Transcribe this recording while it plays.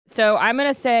So I'm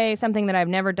going to say something that I've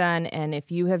never done, and if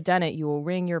you have done it, you will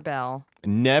ring your bell.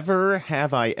 Never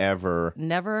have I ever.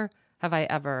 Never have I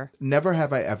ever. Never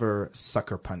have I ever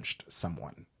sucker punched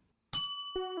someone.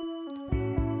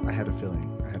 I had a feeling.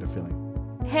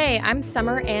 Hey, I'm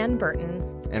Summer Ann Burton.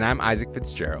 And I'm Isaac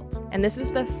Fitzgerald. And this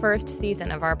is the first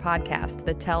season of our podcast,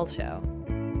 The Tell Show.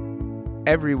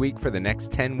 Every week for the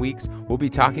next 10 weeks, we'll be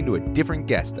talking to a different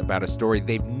guest about a story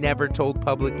they've never told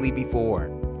publicly before.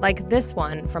 Like this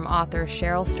one from author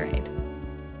Cheryl Strayed.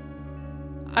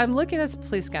 I'm looking at this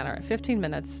police scanner at 15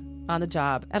 minutes on the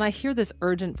job, and I hear this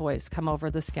urgent voice come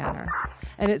over the scanner.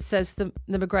 And it says the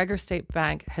McGregor State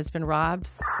Bank has been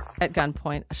robbed at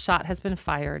gunpoint. A shot has been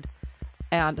fired,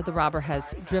 and the robber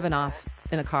has driven off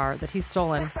in a car that he's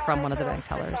stolen from one of the bank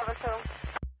tellers.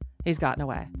 He's gotten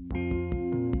away.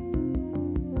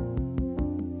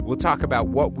 We'll talk about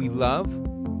what we love,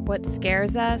 What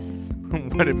scares us,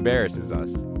 what embarrasses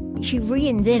us. She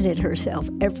reinvented herself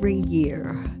every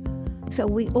year. So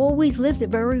we always lived a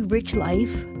very rich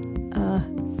life.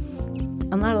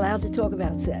 I'm not allowed to talk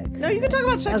about sex. No, you can talk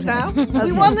about sex Okay. now. Okay.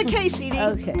 We won the case, Edie.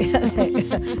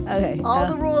 Okay. All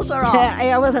the rules are off.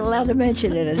 I wasn't allowed to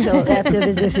mention it until after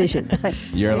the decision.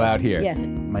 You're allowed here. Yeah.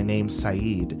 My name,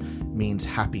 Saeed, means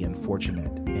happy and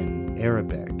fortunate in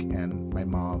Arabic, and my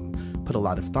mom put a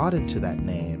lot of thought into that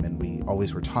name, and we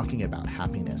always were talking about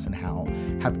happiness and how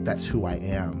that's who I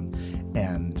am.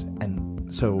 And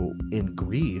so in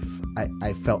grief,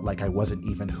 I felt like I wasn't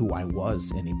even who I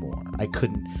was anymore. I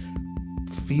couldn't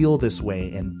feel this way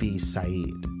and be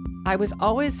Saeed. I was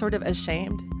always sort of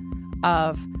ashamed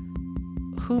of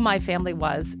who my family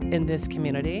was in this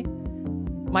community.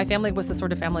 My family was the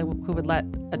sort of family who would let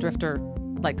a drifter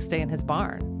stay in his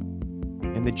barn.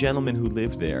 And the gentleman who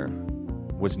lived there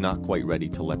was not quite ready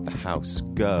to let the house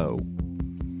go.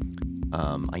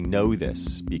 I know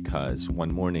this because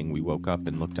one morning we woke up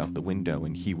and looked out the window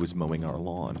and he was mowing our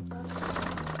lawn.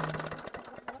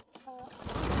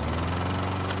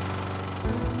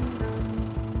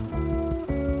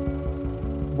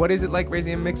 What is it like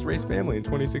raising a mixed-race family in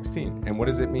 2016? And what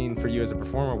does it mean for you as a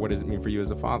performer? What does it mean for you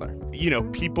as a father? You know,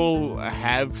 people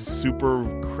have super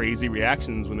crazy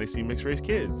reactions when they see mixed-race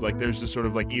kids. Like, there's just sort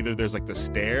of either there's the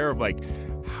stare of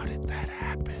how did that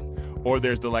happen? Or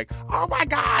there's the oh my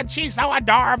God, she's so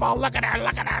adorable. Look at her,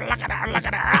 look at her, look at her, look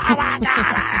at her. Oh my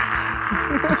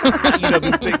God.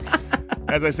 This thing.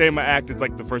 As I say in my act, it's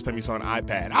like the first time you saw an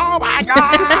iPad. Oh my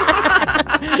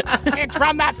God! It's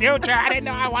from the future. I didn't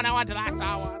know I wanted one until I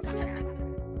saw one.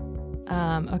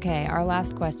 Okay, our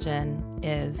last question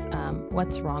is,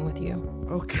 what's wrong with you?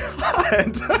 Oh,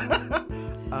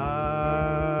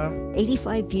 God.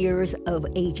 85 years of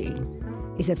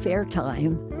aging is a fair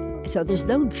time. So there's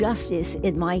no justice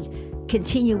in my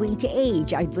continuing to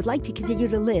age. I would like to continue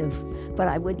to live, but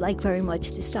I would like very much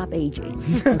to stop aging.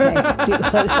 Okay.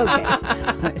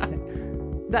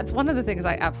 That's one of the things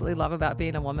I absolutely love about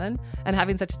being a woman and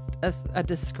having such a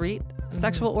discrete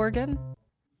sexual organ.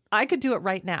 I could do it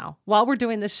right now. While we're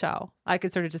doing this show, I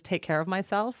could sort of just take care of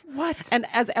myself. What? And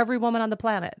as every woman on the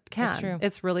planet can. That's true.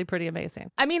 It's really pretty amazing.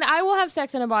 I mean, I will have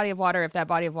sex in a body of water if that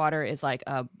body of water is like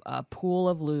a pool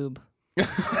of lube.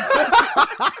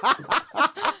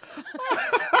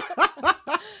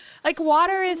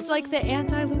 Water is like the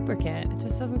anti-lubricant. It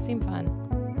just doesn't seem fun.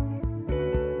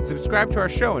 Subscribe to our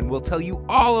show and we'll tell you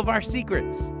all of our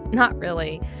secrets. Not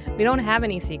really. We don't have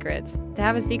any secrets. To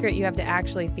have a secret, you have to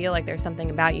actually feel like there's something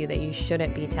about you that you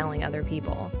shouldn't be telling other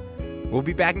people. We'll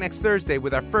be back next Thursday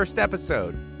with our first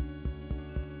episode.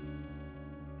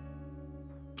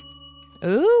 Ooh.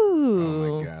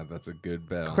 Oh my God, that's a good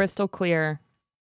bell. Crystal clear.